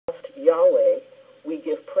Yahweh, we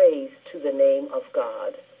give praise to the name of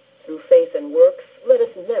God. Through faith and works, let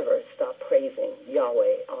us never stop praising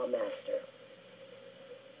Yahweh, our Master.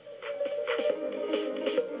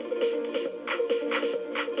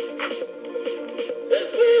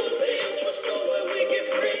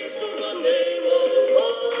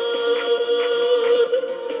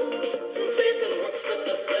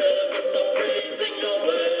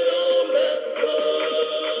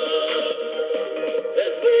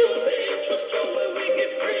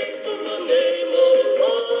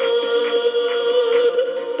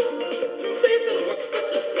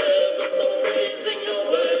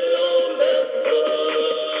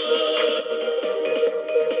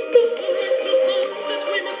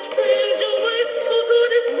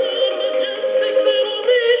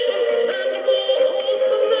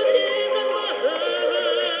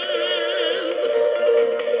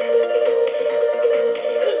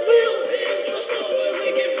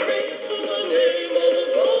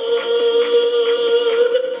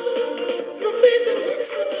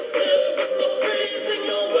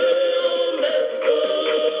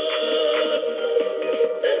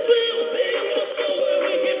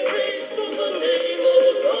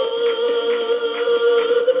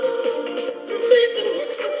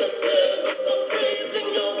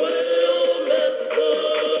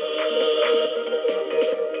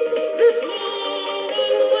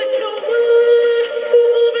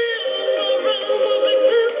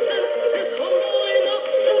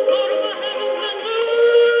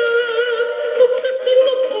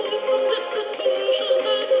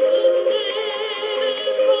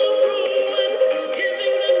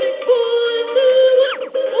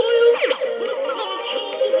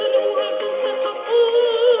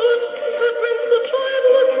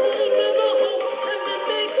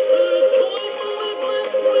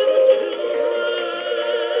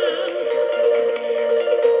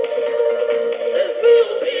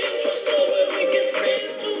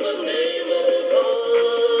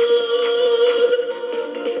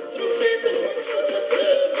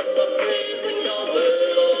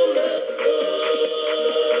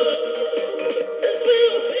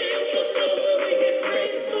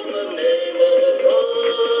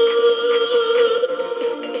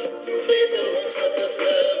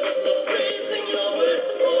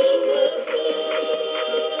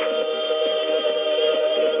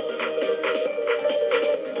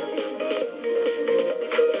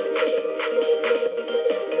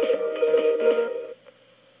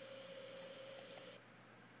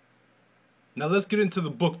 Now let's get into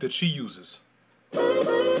the book that she uses. We're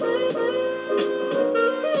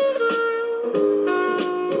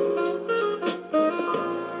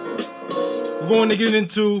going to get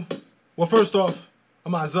into, well, first off,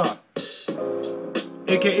 I'm Azar,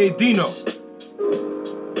 aka Dino.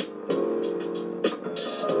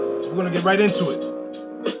 We're going to get right into it.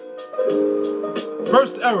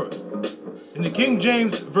 First error in the King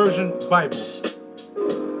James Version Bible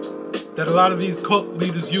that a lot of these cult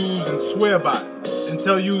leaders use and swear by and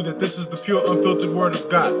tell you that this is the pure unfiltered word of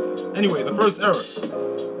God. Anyway, the first error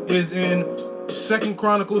is in 2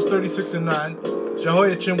 Chronicles 36 and 9.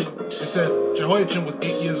 Jehoiachin, it says Jehoiachin was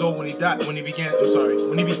 8 years old when he began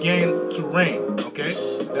to reign. Okay,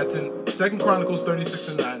 that's in 2 Chronicles 36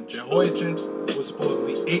 and 9. Jehoiachin was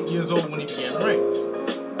supposedly 8 years old when he began to reign.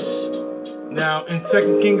 Now in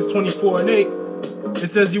 2 Kings 24 and 8,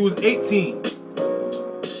 it says he was 18.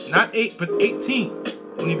 Not 8, but 18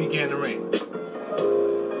 when he began to reign.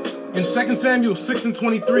 In 2 Samuel 6 and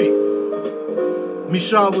 23,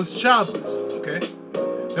 Michal was childless, okay?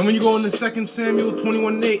 Then when you go into 2 Samuel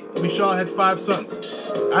 21 and 8, Michal had 5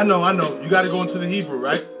 sons. I know. You got to go into the Hebrew,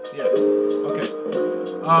 right? Yeah. Okay.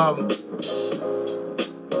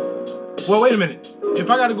 Well, wait a minute. If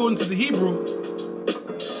I got to go into the Hebrew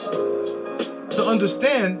to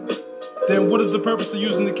understand, then what is the purpose of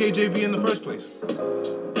using the KJV in the first place?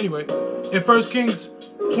 Anyway, in 1 Kings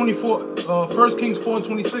 4 and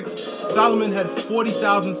 26, Solomon had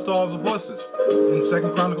 40,000 stalls of horses. In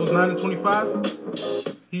 2 Chronicles 9 and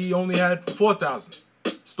 25, he only had 4,000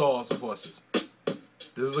 stalls of horses.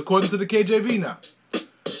 This is according to the KJV now.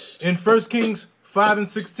 In 1 Kings 5 and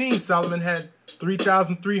 16, Solomon had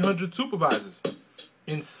 3,300 supervisors.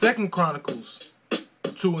 In 2 Chronicles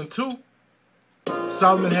 2 and 2,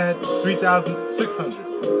 Solomon had 3,600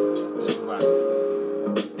 supervisors.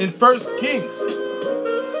 In 1 Kings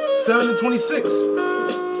 7 and 26,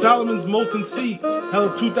 Solomon's molten sea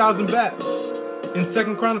held 2,000 baths. In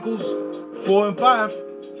 2 Chronicles 4 and 5,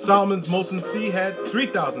 Solomon's molten sea had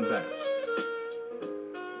 3,000 baths.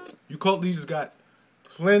 You cult leaders got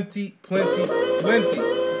plenty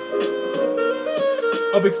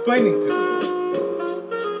of explaining to do.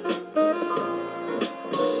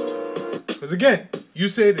 Because again, you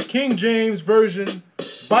say the King James Version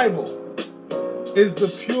Bible is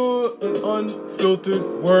the pure and unfiltered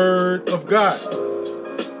Word of God.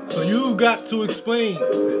 So you've got to explain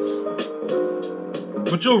this.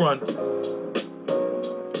 But you'll run.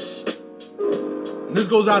 And this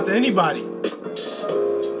goes out to anybody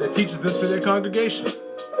that teaches this to their congregation.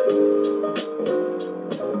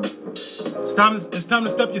 It's time to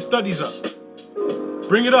step your studies up.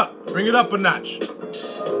 Bring it up a notch.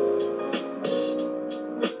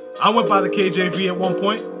 I went by the KJV at one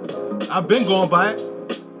point. I've been going by it,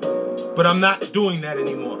 but I'm not doing that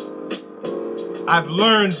anymore. I've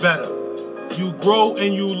learned better. You grow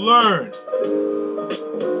and you learn.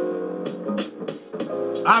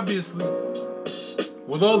 Obviously,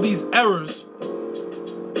 with all these errors,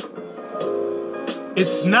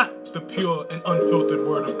 it's not the pure and unfiltered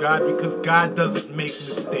Word of God, because God doesn't make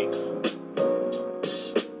mistakes.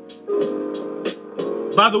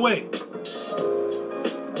 By the way,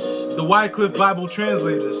 the Kjv Bible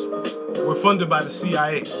translators were funded by the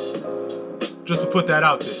CIA. Just to put that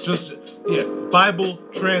out there. Bible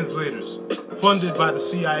translators funded by the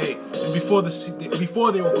CIA. And before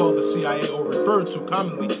they were called the CIA or referred to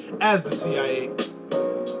commonly as the CIA,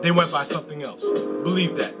 they went by something else.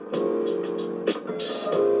 Believe that.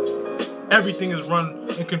 Everything is run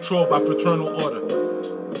and controlled by fraternal order.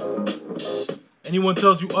 Anyone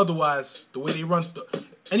tells you otherwise, the way they run,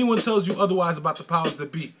 anyone tells you otherwise about the powers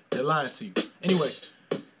that be, they're lying to you. Anyway,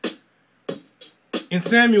 in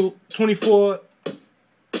Samuel chapter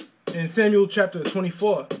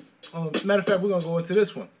 24, matter of fact, we're going to go into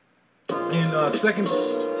this one. In 2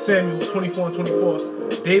 Samuel 24 and 24,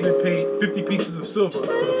 David paid 50 pieces of silver for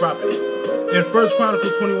the property. In 1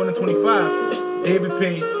 Chronicles 21 and 25, David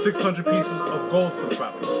paid 600 pieces of gold for the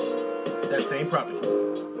property. That same property.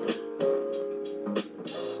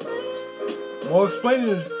 More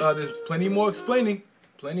explaining. There's plenty more explaining.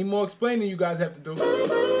 Plenty more explaining you guys have to do.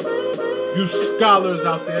 You scholars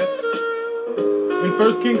out there. In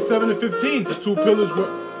 1 Kings 7 and 15, the two pillars were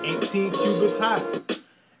 18 cubits high.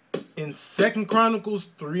 In 2 Chronicles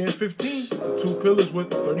 3 and 15, the two pillars were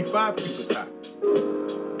 35 cubits high.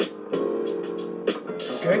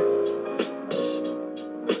 Okay?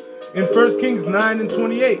 In 1 Kings 9 and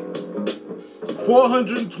 28,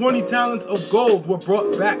 420 talents of gold were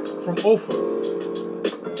brought back from Ophir.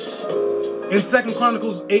 In 2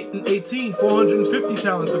 Chronicles 8 and 18, 450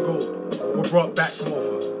 talents of gold were brought back from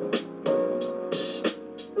Ophir.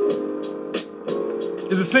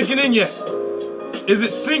 Is it sinking in yet? Is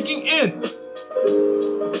it sinking in?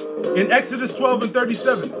 In Exodus 12 and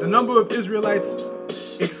 37, the number of Israelites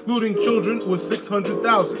excluding children was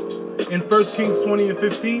 600,000. In 1 Kings 20 and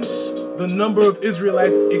 15, the number of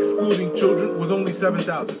Israelites excluding children was only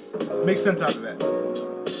 7,000. Make sense out of that.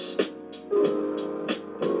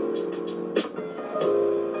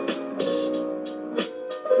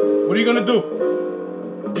 What are you going to do?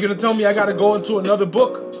 You're going to tell me I got to go into another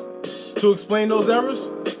book to explain those errors?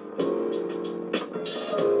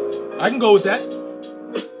 I can go with that.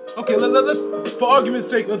 Okay, for argument's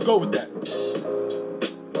sake, let's go with that.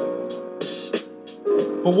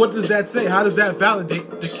 But what does that say? How does that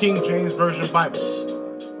validate the King James Version Bible?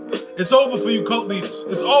 It's over for you cult leaders.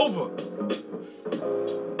 It's over.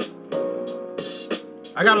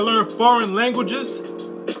 I gotta learn foreign languages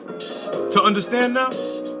to understand now?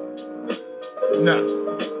 Nah.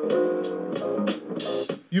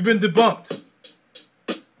 You've been debunked.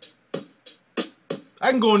 I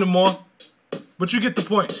can go into more, but you get the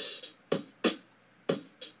point.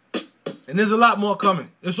 And there's a lot more coming.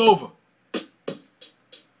 It's over.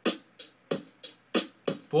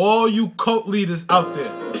 For all you cult leaders out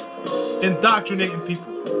there, indoctrinating people,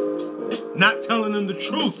 not telling them the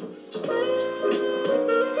truth.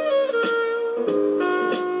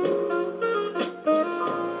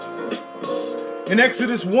 In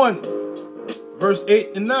Exodus 1, verse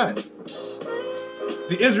 8 and 9,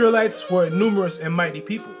 the Israelites were a numerous and mighty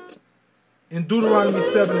people. In Deuteronomy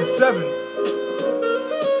 7 and 7,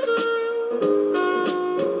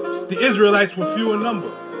 the Israelites were few in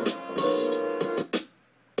number.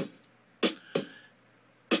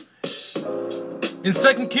 In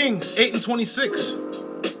 2 Kings 8 and 26,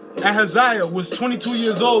 Ahaziah was 22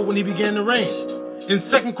 years old when he began to reign. In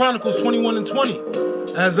 2 Chronicles 21 and 20,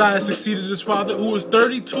 Ahaziah succeeded his father, who was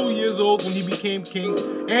 32 years old when he became king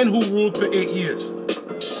and who ruled for 8 years.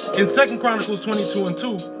 In 2 Chronicles 22 and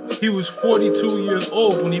 2, he was 42 years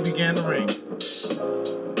old when he began to reign.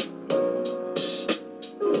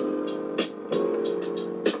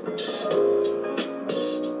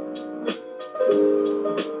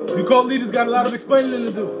 You cult leaders got a lot of explaining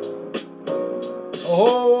to do. A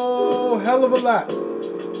whole hell of a lot.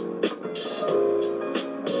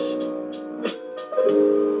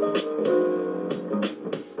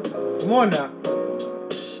 Come on now.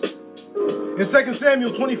 In 2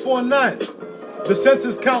 Samuel 24:9, the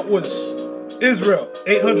census count was Israel,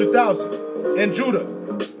 800,000, and Judah,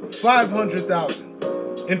 500,000.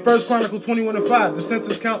 In 1 Chronicles 21:5, the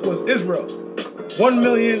census count was Israel,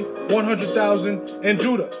 1,100,000, and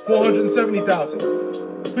Judah, 470,000.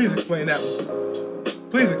 Please explain that one.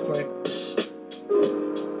 Please explain.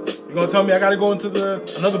 You gonna tell me I gotta go into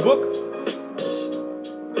another book?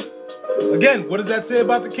 Again, what does that say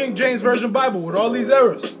about the King James Version Bible with all these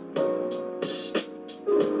errors?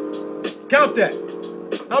 Count that.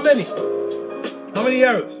 How many? How many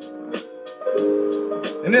errors?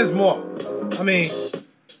 And there's more. I mean,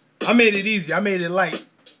 I made it easy. I made it light.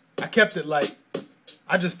 I kept it light.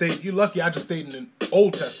 You're lucky I just stayed in the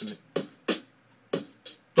Old Testament.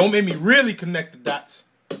 Don't make me really connect the dots.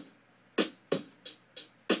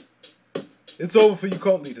 It's over for you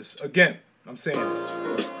cult leaders. Again, I'm saying this.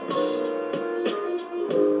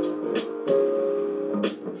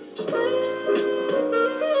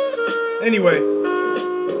 Anyway,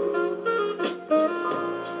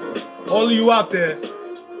 all of you out there,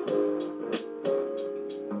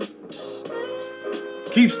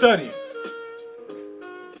 keep studying.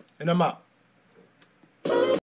 And I'm out.